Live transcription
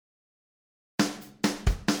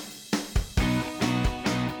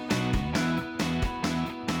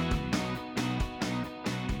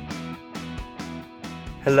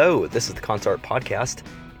Hello, this is the Consart Podcast,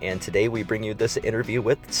 and today we bring you this interview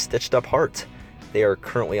with Stitched Up Heart. They are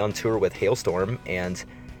currently on tour with Halestorm, and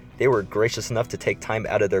they were gracious enough to take time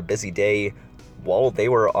out of their busy day while they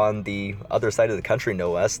were on the other side of the country,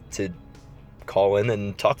 no less, to call in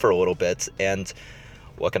and talk for a little bit. And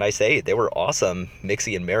what can I say? They were awesome.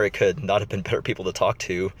 Mixie and Merrick could not have been better people to talk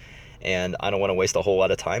to, and I don't want to waste a whole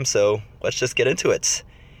lot of time, so let's just get into it.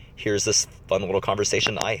 Here's this fun little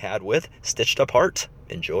conversation I had with Stitched Up Heart.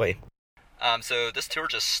 Enjoy. So this tour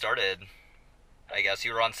just started. I guess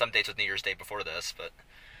you were on some dates with New Year's Day before this, but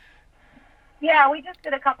yeah, we just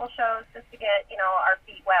did a couple shows just to get our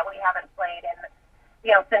feet wet. We haven't played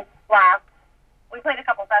since last. We played a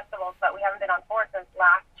couple festivals, but we haven't been on tour since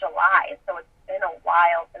last July. So it's been a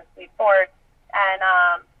while since we toured. And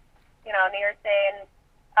New Year's Day and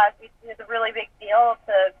us, it's a really big deal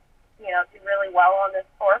to do really well on this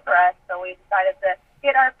tour for us. So we decided to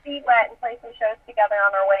get our feet wet and play some shows together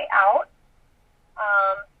on our way out.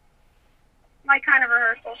 Like kind of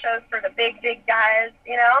rehearsal shows for the big guys,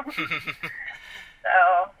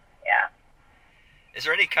 So, yeah. Is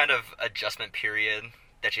there any kind of adjustment period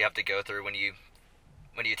that you have to go through when you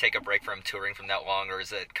take a break from touring from that long, or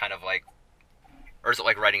is it like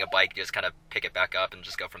riding a bike, you just kind of pick it back up and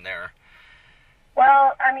just go from there?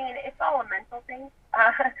 Well, I mean, it's all a mental thing,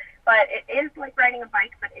 but it is like riding a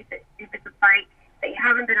bike, but if it's a bike that you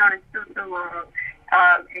haven't been on in so long,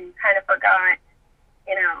 and you kind of forgot,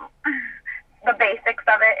 the basics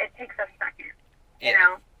of it, it takes a second, It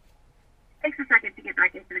takes a second to get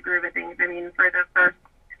back into the groove of things. I mean, for the first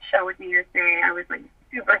show with New Year's Day, I was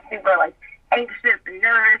super anxious and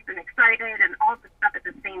nervous and excited and all this stuff at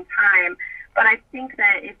the same time. But I think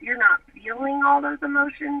that if you're not feeling all those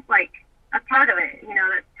emotions, that's part of it,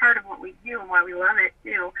 that's part of what we do and why we love it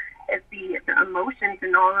too, is the emotions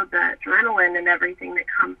and all of the adrenaline and everything that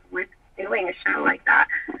comes with doing a show like that.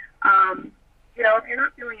 If you're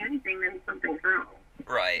not feeling anything, then something's wrong.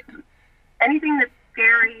 Right. Anything that's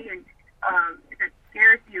scary and that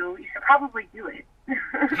scares you, you should probably do it.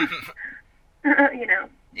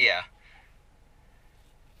 Yeah.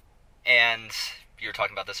 And you were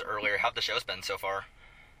talking about this earlier. How've the shows been so far?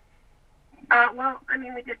 Well, I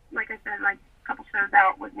mean, we did, like I said, a couple shows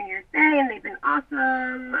out with New Year's Day, and they've been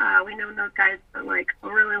awesome. We've known those guys for, a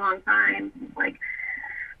really long time, 7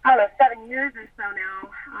 years or so now.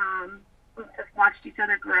 We've just watched each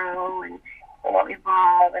other grow and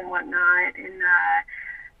evolve and whatnot, and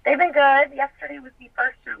they've been good. Yesterday was the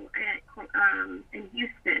first show in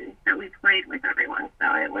Houston that we played with everyone,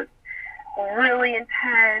 so it was really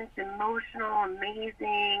intense, emotional,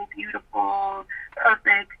 amazing, beautiful,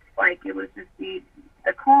 perfect. It was just the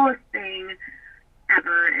coolest thing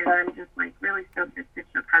ever, and I'm just really stoked that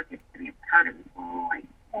Stitched Up Heart gets to be a part of this whole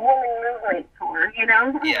woman movement tour,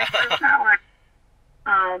 Yeah.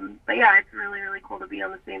 But yeah, it's really, really cool to be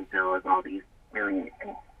on the same bill as all these really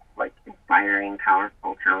inspiring,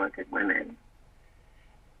 powerful, talented women.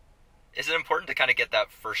 Is it important to kind of get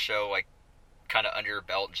that first show kind of under your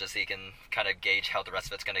belt, just so you can kind of gauge how the rest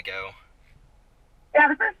of it's going to go? Yeah,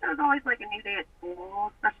 the first show is always a new day at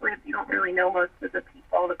school, especially if you don't really know most of the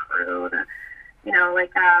people, the crew, I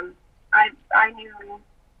knew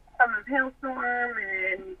some of Halestorm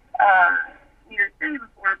and New Year's Day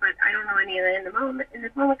before, but I don't know any of the in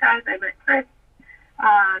this moment guys. I met Chris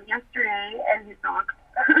yesterday and his dog.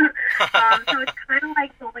 So it's kind of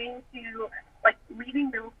like going to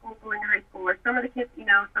leaving middle school, going to high school, or some of the kids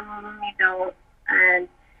some of them you don't, and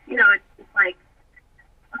it's like,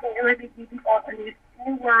 okay, you're with these new people, it's a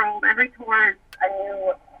new world. Every tour is a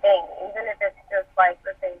new thing, even if it's just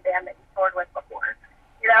the same band that you toured with before,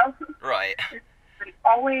 Right. It's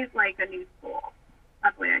always a new school.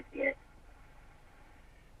 That's the way I see it.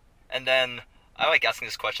 And then, I like asking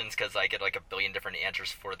these questions because I get a billion different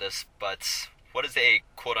answers for this, but what does a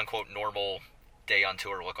quote-unquote normal day on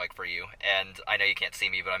tour look like for you? And I know you can't see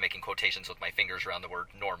me, but I'm making quotations with my fingers around the word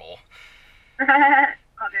normal.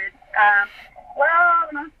 All good. Well,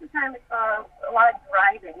 most of the time it's a lot of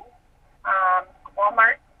driving.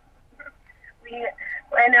 Walmart.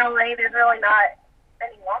 In LA, there's really not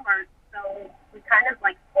any Walmart, so we kind of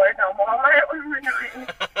splurge on Walmart when we're not in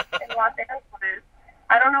Los Angeles.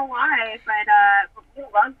 I don't know why, but we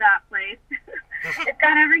love that place. It's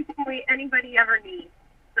got everything anybody ever needs.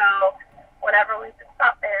 So whenever we just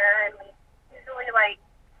stop there, and we usually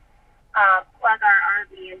plug our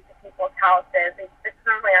RV into people's houses. This is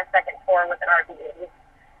only our second tour with an RV. We've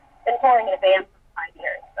been touring in a van for 5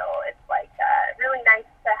 years, so it's really nice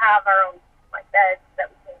to have our own beds that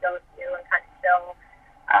we can go to and kind of chill.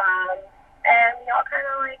 And we all kind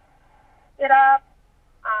of get up,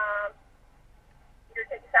 either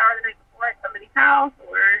take a shower the night before at somebody's house,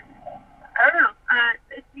 or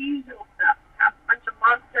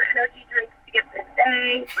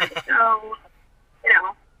day for the show. You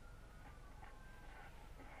know,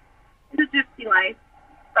 it's a gypsy life.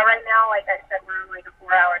 But right now, like I said, we're on like a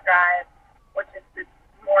 4-hour drive, which is the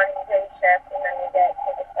morning day shift, and then we get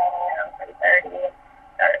to the training around 3:30 and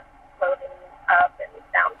start loading up and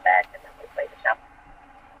sound check, and then we play the show.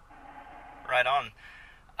 Right on.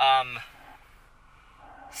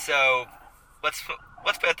 So let's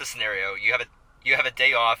put out the scenario. You have a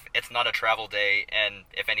day off. It's not a travel day, and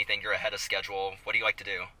if anything, you're ahead of schedule. What do you like to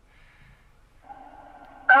do?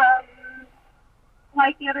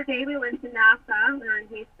 Like the other day, we went to NASA. We were in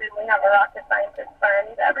Houston. We have a rocket scientist friend.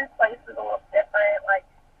 Every place is a little different. Like,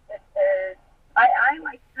 I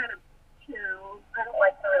like to kind of chill. I don't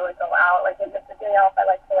like to really go out. Like, if it's a day off, I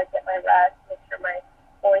like to, like, get my rest, make sure my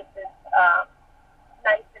voice is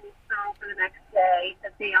nice and strong for the next day.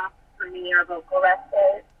 The day off for me are vocal rest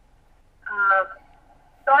days.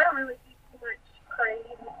 So I don't really do too much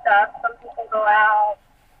crazy stuff. Some people go out.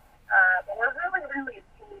 But we're really, really a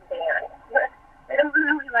team band. They don't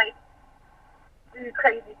really, like, do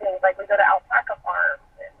crazy things. Like, we go to alpaca farms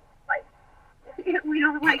and, like, we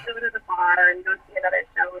don't, like, go to the bar and go see another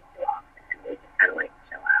show too often. We just kind of, like,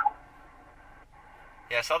 chill out.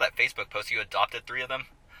 Yeah, I saw that Facebook post. You adopted 3 of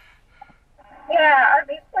them? Yeah, our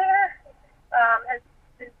bass player has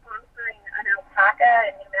been sponsoring an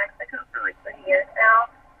alpaca in New Mexico for, like, 3 years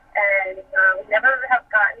now. And we never have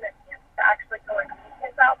gotten a chance to actually go and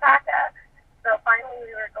meet his alpaca. So finally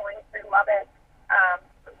we were going through Lubbock.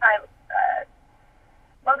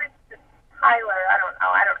 Lubbock to Tyler, I don't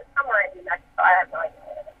know, somewhere in New Mexico, I have no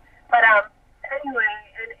idea. But anyway,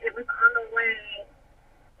 and it was on the way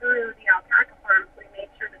through the alpaca farm, so we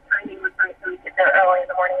made sure the timing was right so we get there early in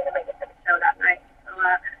the morning to make it to the show that night. So,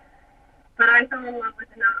 but I fell in love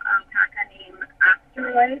with an alpaca named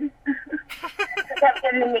Asteroid. I kept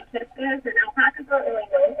giving me kisses, and alpacas are really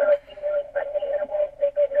known for like being really friendly animals.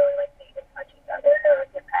 They don't really like to even touch each other or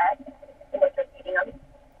get pet unless you're feeding them.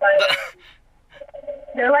 But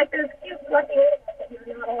they're like those cute fluffy animals that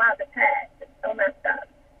you're not allowed to pet. It's so messed up.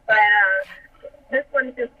 But this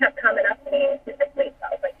one just kept coming up to me specifically. So I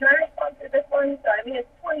was like, can I sponsor this one? So I mean, it's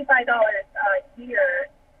 $25 a year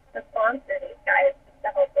to sponsor these guys just to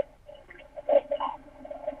help with the team.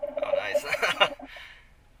 Oh, nice.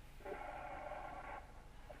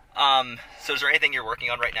 So is there anything you're working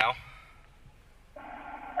on right now?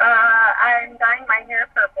 I'm dyeing my hair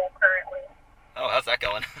purple currently. Oh, how's that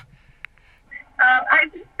going?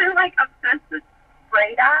 I've just been like obsessed with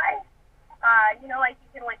spray dye. You know, like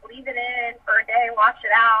you can like leave it in for a day, wash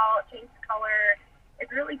it out, change the color.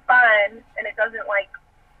 It's really fun, and it doesn't like,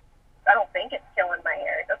 I don't think it's killing my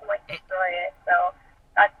hair. It doesn't like destroy it. So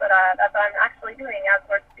that's what I'm actually doing as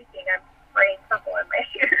we're speaking. I'm spraying purple in my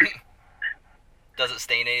hair. Does it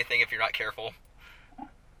stain anything if you're not careful?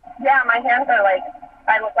 Yeah, my hands are like,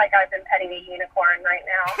 I look like I've been petting a unicorn right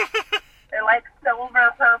now. They're like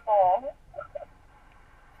silver purple.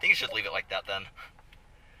 I think you should leave it like that then.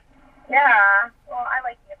 Yeah, well, I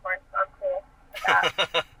like unicorns, so I'm cool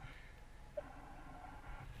with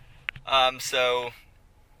that. So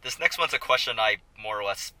this next one's a question I more or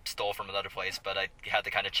less stole from another place, but I had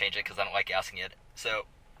to kind of change it because I don't like asking it. So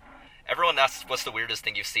everyone asks what's the weirdest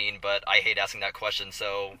thing you've seen, but I hate asking that question,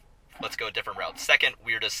 so let's go a different route. Second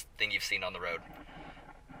weirdest thing you've seen on the road.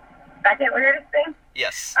 Second weirdest thing?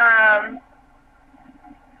 Yes.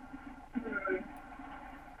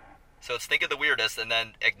 So let's think of the weirdest and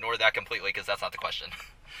then ignore that completely because that's not the question.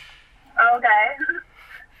 Okay.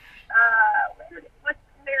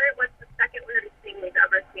 What's the second weirdest thing we've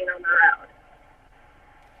ever seen on the road?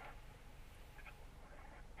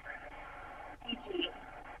 PG.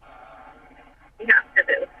 You have to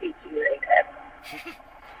do PG rated.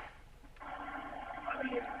 I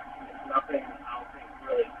mean, nothing, I don't think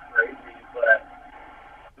really crazy, but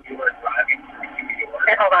we were driving through New York.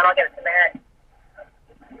 Okay, hold on, I'll give it to Merritt.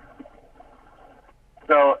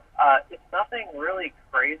 So, it's nothing really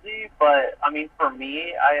crazy, but, I mean, for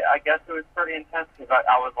me, I guess it was pretty intense because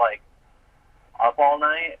I was, like, up all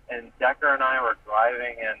night, and Decker and I were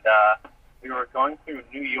driving, and we were going through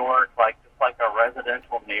New York, like, just like a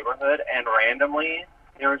residential neighborhood, and randomly,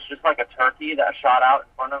 there was just, like, a turkey that shot out in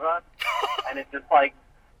front of us, and it just, like,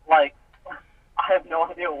 I have no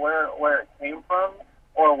idea where it came from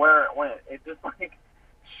or where it went. It just, like,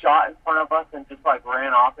 shot in front of us and just, like,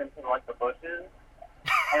 ran off into, like, the bushes.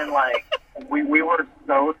 And, like, we were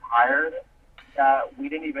so tired that we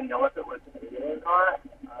didn't even know if it was real or not.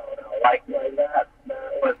 I don't know, like that.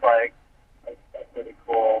 It was, like, a pretty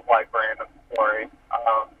cool, like, random story.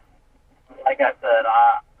 Like I said,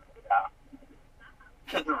 yeah.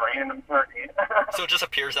 Just a random turkey. So it just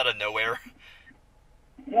appears out of nowhere?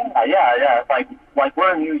 Yeah, Yeah. It's like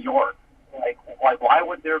we're in New York. Like why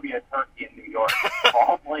would there be a turkey in New York? Of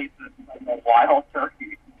all places, like a wild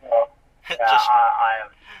turkey. So, yeah, Just- I am.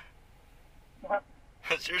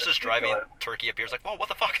 You're just driving, turkey appears like, whoa, what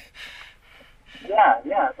the fuck? Yeah.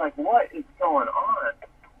 It's like, what is going on?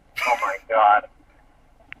 Oh my god.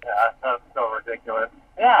 Yeah, that's so ridiculous.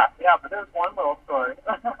 Yeah. But there's one little story.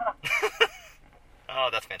 All Oh,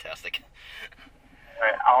 that's fantastic.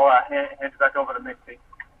 right, I'll hand it back over to Mixie.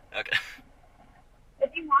 Okay.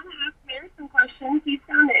 If you want to ask Mary some questions, he's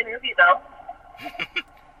down to interview though.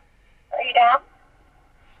 Are you down?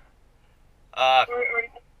 Or is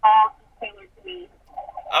it all just tailored to me?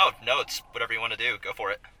 Oh, no, it's whatever you want to do. Go for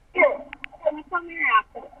it. Here, let's come here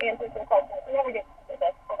and answer some questions. We never get to do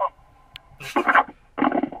this. Hold on.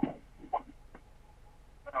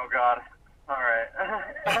 Oh god. All right.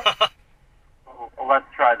 Let's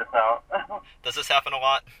try this out. Does this happen a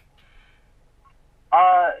lot?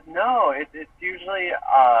 No, it's usually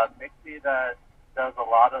Mixie that does a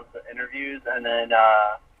lot of the interviews, and then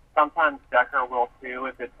sometimes Decker will too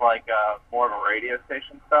if it's like more of a radio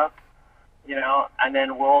station stuff, you know. And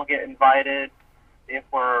then we'll get invited if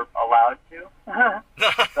we're allowed to.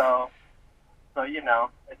 so you know,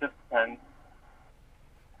 it just depends.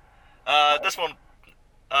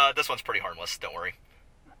 This one's pretty harmless. Don't worry.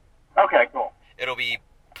 Okay, cool. It'll be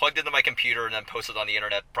plugged into my computer and then posted on the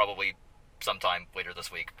internet probably sometime later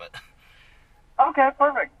this week. But Okay,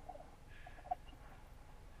 perfect.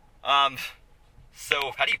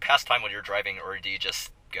 so how do you pass time when you're driving, or do you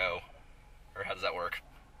just go, or how does that work?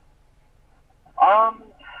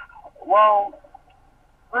 Well,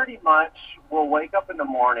 pretty much we'll wake up in the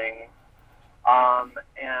morning,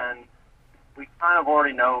 and we kind of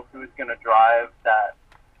already know who's going to drive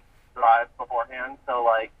beforehand. So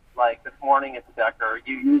like this morning it's Decker.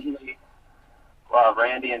 You usually,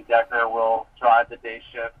 Randy and Decker will drive the day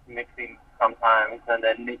shift, mixing sometimes, and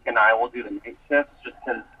then Nick and I will do the night shifts just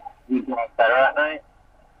because we drive better at night.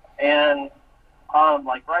 And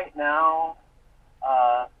like right now,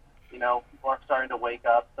 you know, people are starting to wake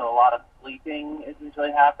up, so a lot of sleeping is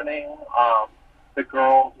usually happening. The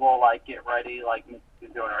girls will like get ready, like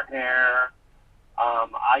Nikki's doing her hair.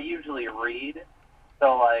 I usually read,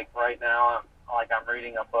 so like right now I'm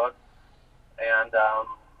reading a book, and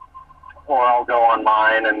or I'll go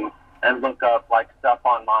online and look up like stuff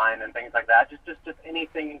online and things like that. Just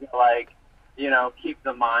anything to like, you know, keep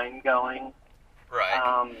the mind going. Right.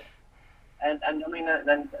 And I mean, and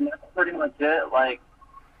that's pretty much it. Like,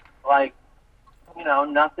 you know,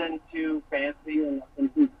 nothing too fancy and nothing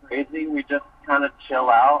too crazy. We just kind of chill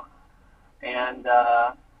out, and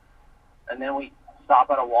then we stop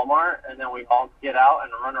at a Walmart, and then we all get out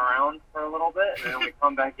and run around for a little bit, and then we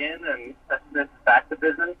come back in, and it's back to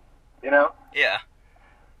business. You know? Yeah.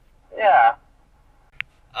 Yeah.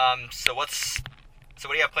 So what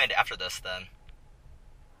do you have planned after this then?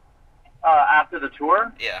 After the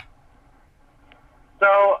tour? Yeah.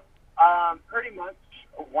 So, pretty much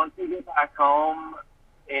once we get back home,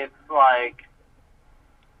 it's like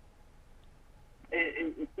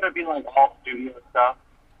it's gonna be like all studio stuff,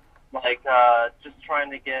 like just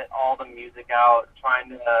trying to get all the music out, trying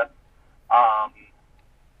to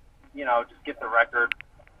you know, just get the record.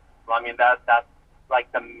 I mean that's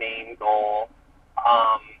like the main goal,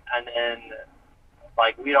 and then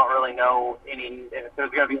like we don't really know if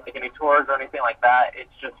there's gonna be like any tours or anything like that.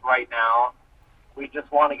 It's just right now we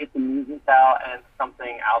just want to get the music out and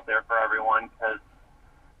something out there for everyone, because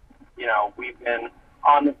you know we've been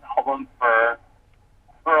on this album for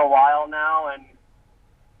a while now, and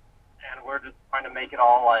we're just trying to make it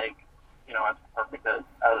all like, you know, as perfect as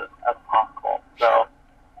possible. So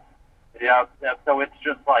yeah. So it's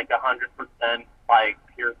just like 100% like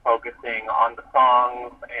pure focusing on the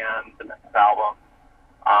songs and the next album,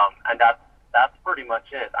 and that's pretty much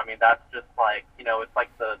it. I mean, that's just like, you know, it's like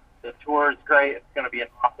the tour is great. It's going to be an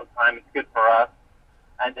awesome time. It's good for us,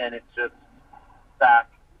 and then it's just back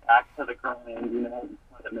to the grind. You know,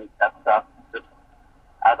 trying to make that stuff just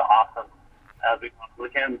as awesome as we possibly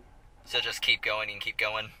can. So just keep going and keep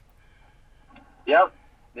going. Yep.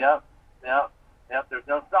 There's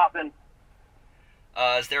no stopping.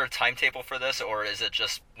 Is there a timetable for this, or is it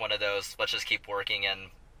just one of those, let's just keep working,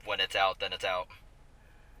 and when it's out, then it's out?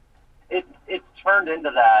 It's turned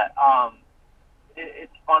into that.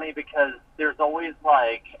 It's funny because there's always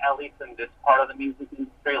like, at least in this part of the music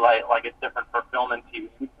industry, like it's different for film and TV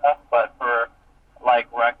and stuff, but for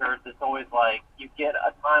like records, it's always like you get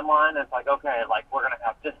a timeline. It's like, okay, like we're gonna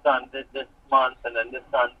have this done this month, and then this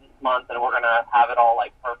done this month, and we're gonna have it all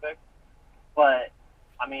like perfect. But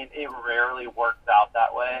I mean, it rarely works out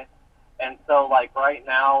that way. And so like right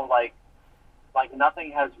now, like like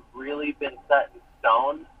nothing has really been set in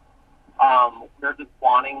stone. We're just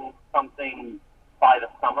wanting something by the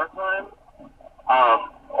summertime,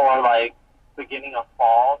 or like beginning of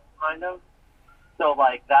fall, kind of. So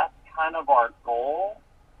like that's kind of our goal,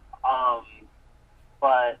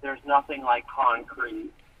 but there's nothing like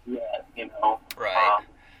concrete yet, you know. Right.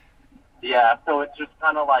 Yeah, so it's just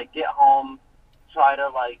kind of like get home, try to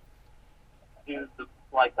like do the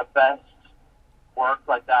best work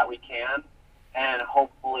like that we can, and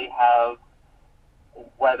hopefully have,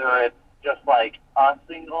 whether it's just like a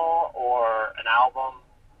single or an album,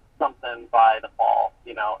 something by the fall,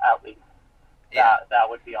 you know, at least. Yeah. That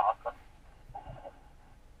would be awesome.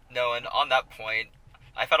 No, and on that point,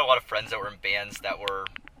 I've had a lot of friends that were in bands that were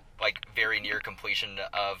like very near completion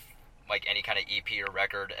of like any kind of EP or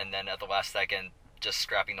record, and then at the last second just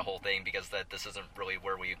scrapping the whole thing because that this isn't really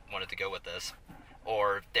where we wanted to go with this,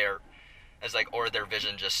 or their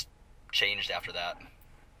vision just changed after that.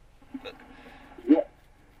 But, yeah.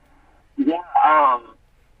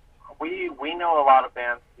 We know a lot of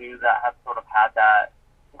bands too that have sort of had that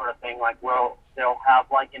sort of thing. Like, they'll have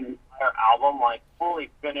like an entire album like fully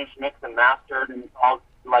finished, mixed and mastered, and it's all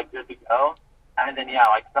like good to go. And then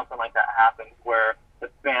like something like that happens where the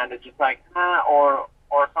band is just like, or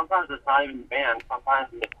sometimes it's not even the band. Sometimes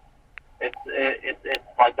it's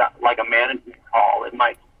like a management call. It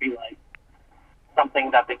might just be like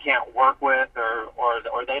something that they can't work with,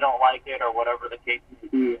 or they don't like it, or whatever the case may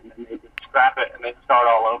be, and then they just scrap it and they start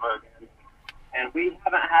all over again. And we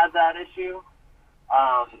haven't had that issue,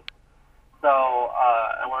 and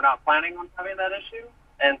we're not planning on having that issue.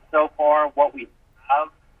 And so far, what we have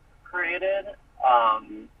created,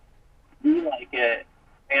 we like it,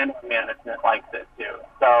 and our management likes it too.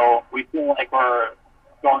 So we feel like we're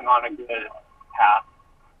going on a good path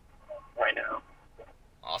right now.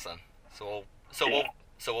 awesome. So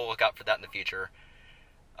we'll look out for that in the future.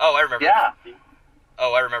 Oh, I remember. Yeah.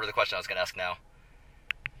 I remember the question I was going to ask now.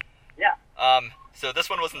 Yeah. So this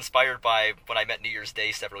one was inspired by when I met New Year's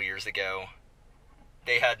Day several years ago.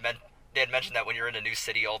 They had mentioned that when you're in a new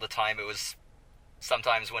city all the time, it was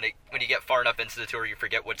sometimes when you get far enough into the tour, you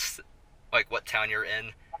forget what town you're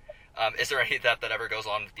in. Is there any of that ever goes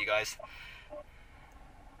on with you guys?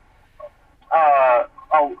 What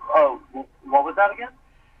was that again?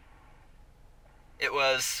 It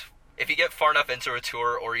was, if you get far enough into a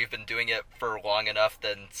tour or you've been doing it for long enough,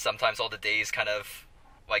 then sometimes all the days kind of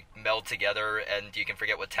like meld together and you can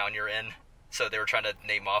forget what town you're in. So they were trying to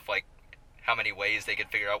name off like how many ways they could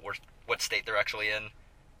figure out what state they're actually in.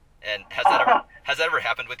 And has that ever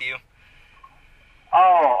happened with you?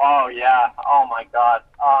 Oh yeah. Oh my God.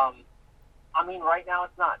 I mean, right now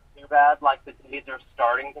it's not too bad. Like the days are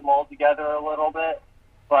starting to mold together a little bit,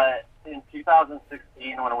 but in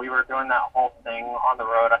 2016, when we were doing that whole thing on the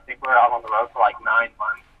road, I think we were out on the road for like 9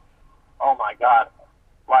 months. Oh my God.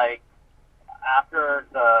 Like, after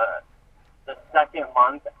the second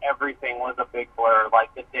month, everything was a big blur.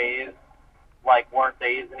 Like, the days, like, weren't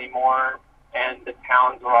days anymore, and the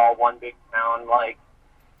towns were all one big town. Like,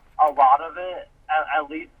 a lot of it, at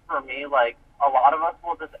least for me, like, a lot of us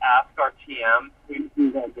will just ask our TM,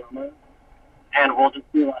 who's our drummer, and we'll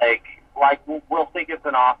just be like we'll think it's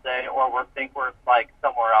an off day, or we'll think we're like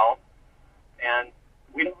somewhere else, and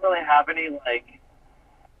we don't really have any like,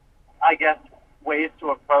 I guess, ways to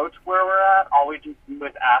approach where we're at. All we just do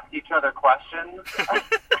is ask each other questions,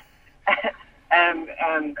 and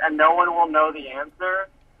no one will know the answer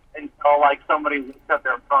until like somebody looks at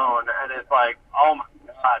their phone and it's like, oh my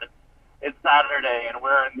God, it's Saturday and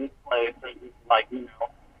we're in this place, or just like, you know.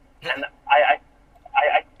 And I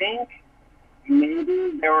think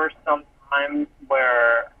maybe there were some times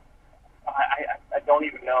where I don't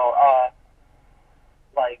even know,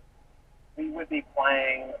 like we would be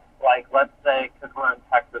playing, like, let's say, because we're in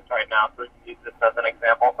Texas right now, so we can use this as an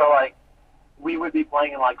example. So like we would be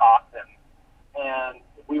playing in like Austin, and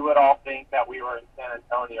we would all think that we were in San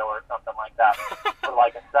Antonio or something like that for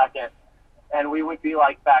like a second. And we would be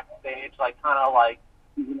like backstage, like kind of like,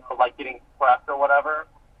 you know, like getting pressed or whatever.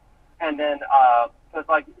 And then, cause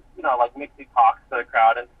like, you know, like Mixie talks to the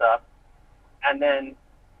crowd and stuff. And then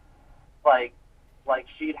like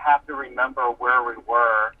she'd have to remember where we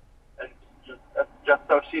were, and just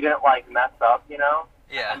so she didn't like mess up, you know?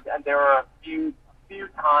 Yeah. And there were a few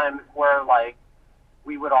times where like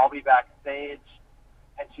we would all be backstage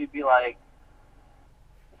and she'd be like,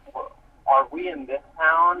 are we in this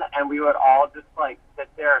town? And we would all just like sit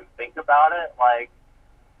there and think about it, like,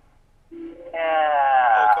 yeah,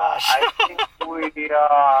 oh gosh. I think we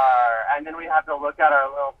are. And then we have to look at our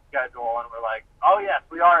little schedule and we're like, oh yes,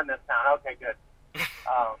 we are in this town. Okay, good.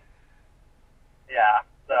 Yeah,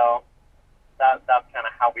 so that's kind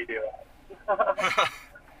of how we do it.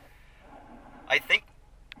 I think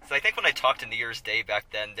when I talked to New Year's Day back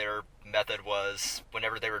then, their method was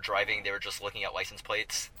whenever they were driving, they were just looking at license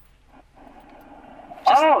plates.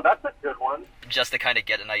 Oh, that's a good one. Just to kind of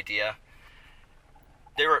get an idea.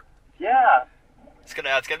 They were. Yeah. It's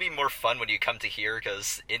gonna be more fun when you come to here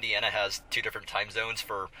because Indiana has 2 different time zones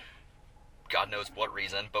for God knows what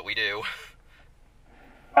reason, but we do.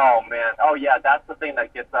 Oh man. Oh yeah, that's the thing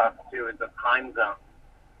that gets us too is the time zone.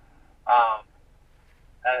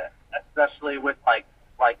 Especially with like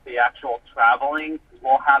the actual traveling,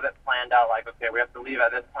 we'll have it planned out like, okay, we have to leave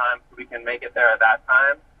at this time so we can make it there at that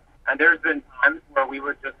time. And there's been times where we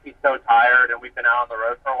would just be so tired and we've been out on the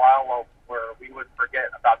road for a while where we would forget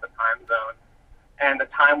about the time zone. And the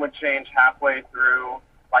time would change halfway through,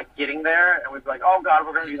 like, getting there, and we'd be like, oh, God,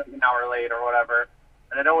 we're going to be like an hour late or whatever.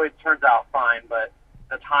 And it always turns out fine, but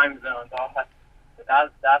the time zones,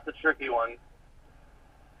 that's a tricky one.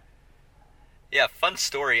 Yeah, fun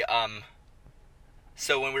story.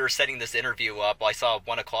 So when we were setting this interview up, I saw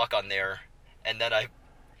 1 o'clock on there, and then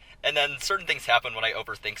certain things happen when I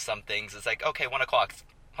overthink some things. It's like, okay, 1 o'clock.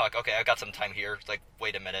 Okay, I've got some time here. It's like,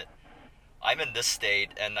 wait a minute. I'm in this state,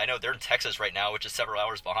 and I know they're in Texas right now, which is several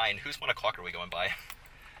hours behind. Whose 1 o'clock are we going by?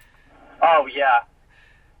 Oh, yeah.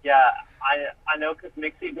 Yeah, I know because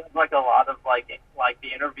Mixie does, like, a lot of, like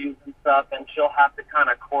the interviews and stuff, and she'll have to kind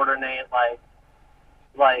of coordinate,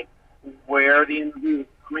 like where the interview is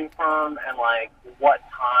coming from and, like, what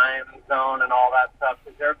time zone and all that stuff.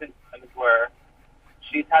 Because there have been times where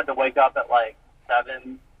she's had to wake up at, like,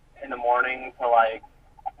 7 in the morning to, like,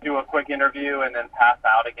 do a quick interview and then pass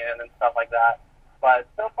out again and stuff like that. But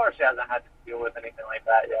so far she hasn't had to deal with anything like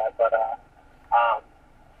that yet. But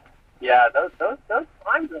yeah, those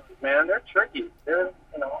time zones, man, they're tricky. They're,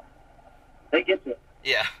 they get you.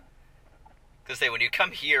 Yeah. Because when you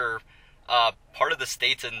come here, part of the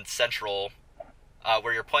state's in Central,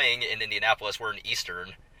 where you're playing in Indianapolis, we're in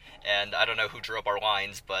Eastern, and I don't know who drew up our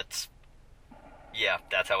lines, but yeah,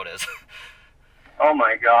 that's how it is. Oh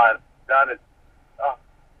my God, that is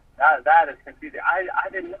confusing. I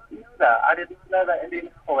did not know that. I did not know that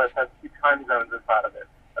Indianapolis has 2 time zones inside of it.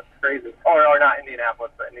 That's crazy. Or not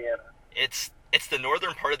Indianapolis, but Indiana. It's the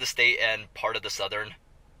northern part of the state and part of the southern,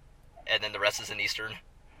 and then the rest is in Eastern.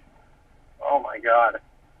 Oh my God,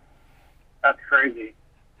 that's crazy.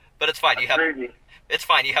 But it's fine. Crazy. It's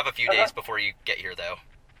fine. You have a few days before you get here, though.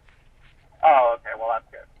 Oh, okay. Well, that's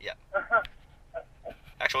good. Yeah.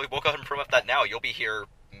 Actually, we'll go ahead and promote that now. You'll be here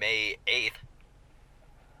May 8th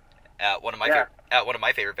at one of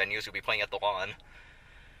my favorite venues. You'll be playing at the Lawn.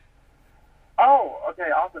 Oh,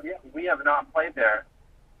 okay, awesome. Yeah, we have not played there.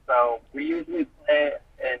 So we usually play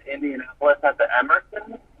in Indianapolis at the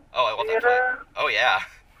Emerson Oh, I love that Theater. place. Oh, yeah.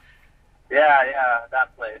 Yeah,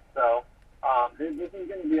 that place. So this is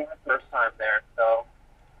going to be our first time there. So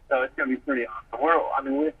it's going to be pretty awesome.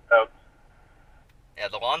 We're stoked. Yeah,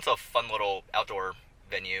 the Lawn's a fun little outdoor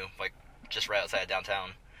venue, like just right outside of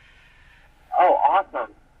downtown. Oh,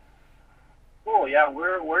 awesome. Cool. Yeah,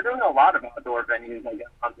 we're doing a lot of outdoor venues, I guess,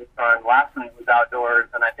 on this time. Last night was outdoors,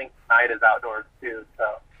 and I think tonight is outdoors too.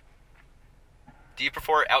 So. Do you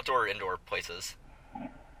prefer outdoor or indoor places?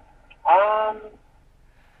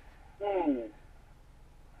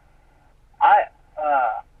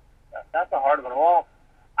 That's a hard one. Well,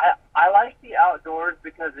 I like the outdoors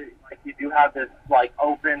because you do have this like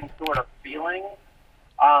open sort of feeling.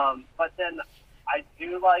 But then I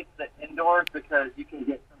do like the indoors because you can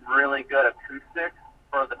get some really good acoustics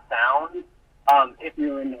for the sound if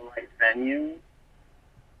you're in the right venue.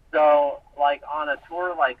 So like on a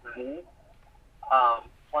tour like this,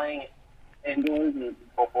 playing indoors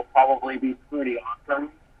will probably be pretty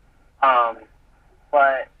awesome.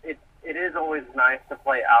 But it is always nice to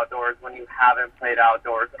play outdoors when you haven't played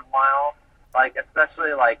outdoors in a while. Like,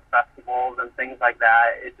 especially like festivals and things like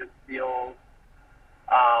that, it just feels,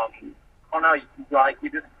 I don't know, like you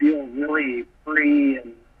just feel really free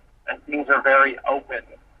and things are very open.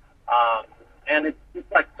 And it's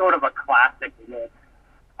just like sort of a classic look,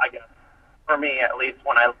 I guess, for me at least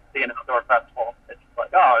when I see an outdoor festival. It's just like,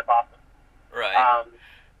 oh, it's awesome. Right.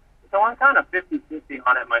 So I'm kind of 50-50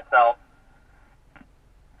 on it myself.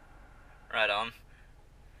 Right on.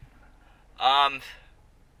 Well,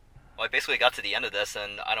 I basically got to the end of this,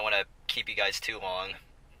 and I don't want to keep you guys too long.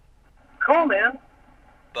 Cool, man.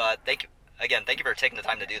 But thank you for taking the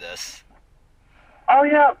time to do this. Oh,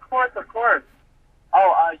 yeah, of course.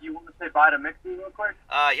 Oh, you want to say bye to Mixie real quick?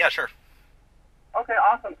 Yeah, sure. Okay,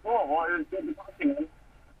 awesome, cool. Well, it was good to talk to you, man.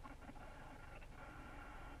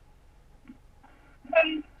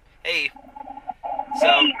 Hey. Hey. So.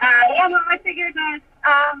 Hey, yeah, no, I figured that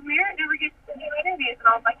Merritt never gets to do interviews, and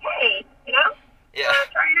I was like, hey, Yeah.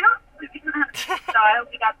 try it out. So I hope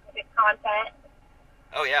we got some good content.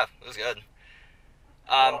 Oh yeah, it was good.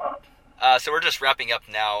 So we're just wrapping up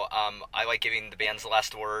now. I like giving the bands the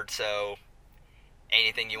last word, so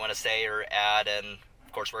anything you want to say or add, and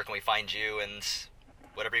of course, where can we find you, and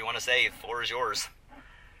whatever you want to say, the floor is yours.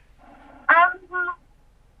 Well,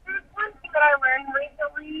 there's one thing that I learned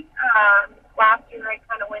recently. Last year I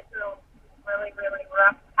kind of went through really, really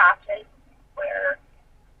rough patches where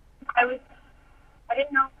I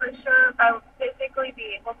didn't know for sure if I would physically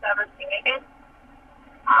be able to ever sing again.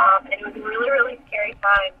 And it was a really, really scary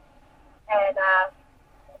time. And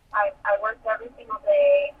I worked every single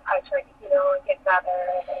day. I tried to, get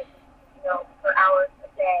better and, for hours a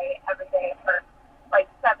day, every day for like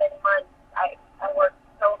 7 months. I worked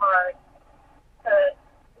so hard to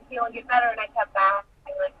heal and get better, and I kept back.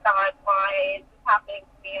 I God, why is this happening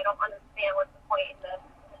to me? I don't understand what's the point in this.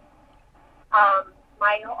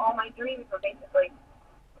 All my dreams were basically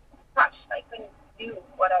crushed. I couldn't do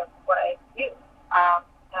what I do.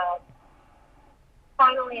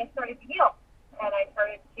 Finally, I started to heal, and I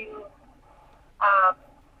started to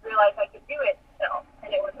realize I could do it still.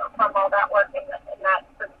 And it was from all that work and that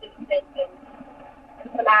persistence and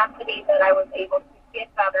tenacity that I was able to get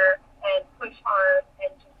better and push hard and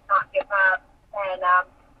just not give up. And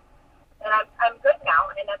I'm good now.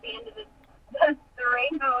 And at the end of the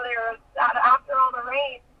rainbow, after all the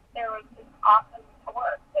rain, there was this awesome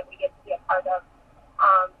work that we get to be a part of.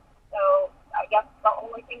 So I guess the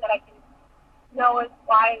only thing that I can know is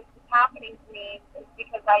why it's happening to me is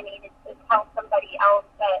because I needed to tell somebody else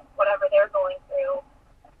that whatever they're going through,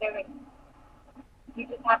 you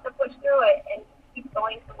just have to push through it and keep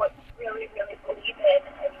going to what you really, really believe in,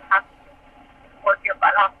 and you have to just work your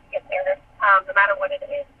butt off to get there, no matter what it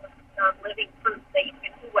is. Living proof that you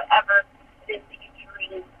can do whatever it is that you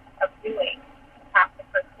dream of doing. You have to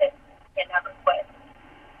persist and never quit.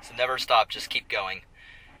 So never stop, just keep going.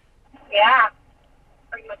 Yeah,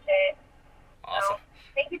 pretty much it. Awesome. So,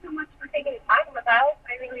 thank you so much for taking the time with us.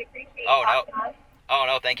 I really appreciate talking to us. Oh,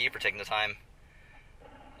 no, thank you for taking the time.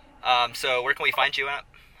 So where can we find you at?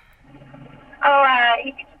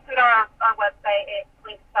 You can just go to our website. It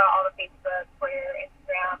links to all the Facebook, Twitter,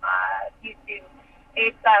 Instagram, YouTube.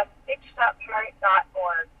 It's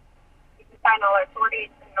stitcheduphart.org. You can find all our tour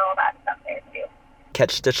dates and all that stuff there, too.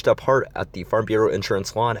 Catch Stitched Up Heart at the Farm Bureau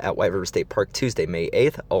Insurance Lawn at White River State Park Tuesday, May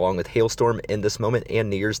 8th, along with Hailstorm, In This Moment, and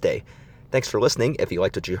New Year's Day. Thanks for listening. If you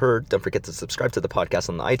liked what you heard, don't forget to subscribe to the podcast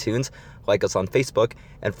on the iTunes, like us on Facebook,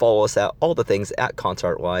 and follow us at all the things at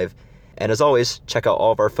Concert Live. And as always, check out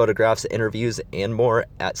all of our photographs, interviews, and more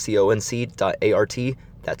at conc.art.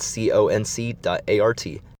 That's conc.art.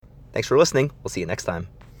 Thanks for listening. We'll see you next time.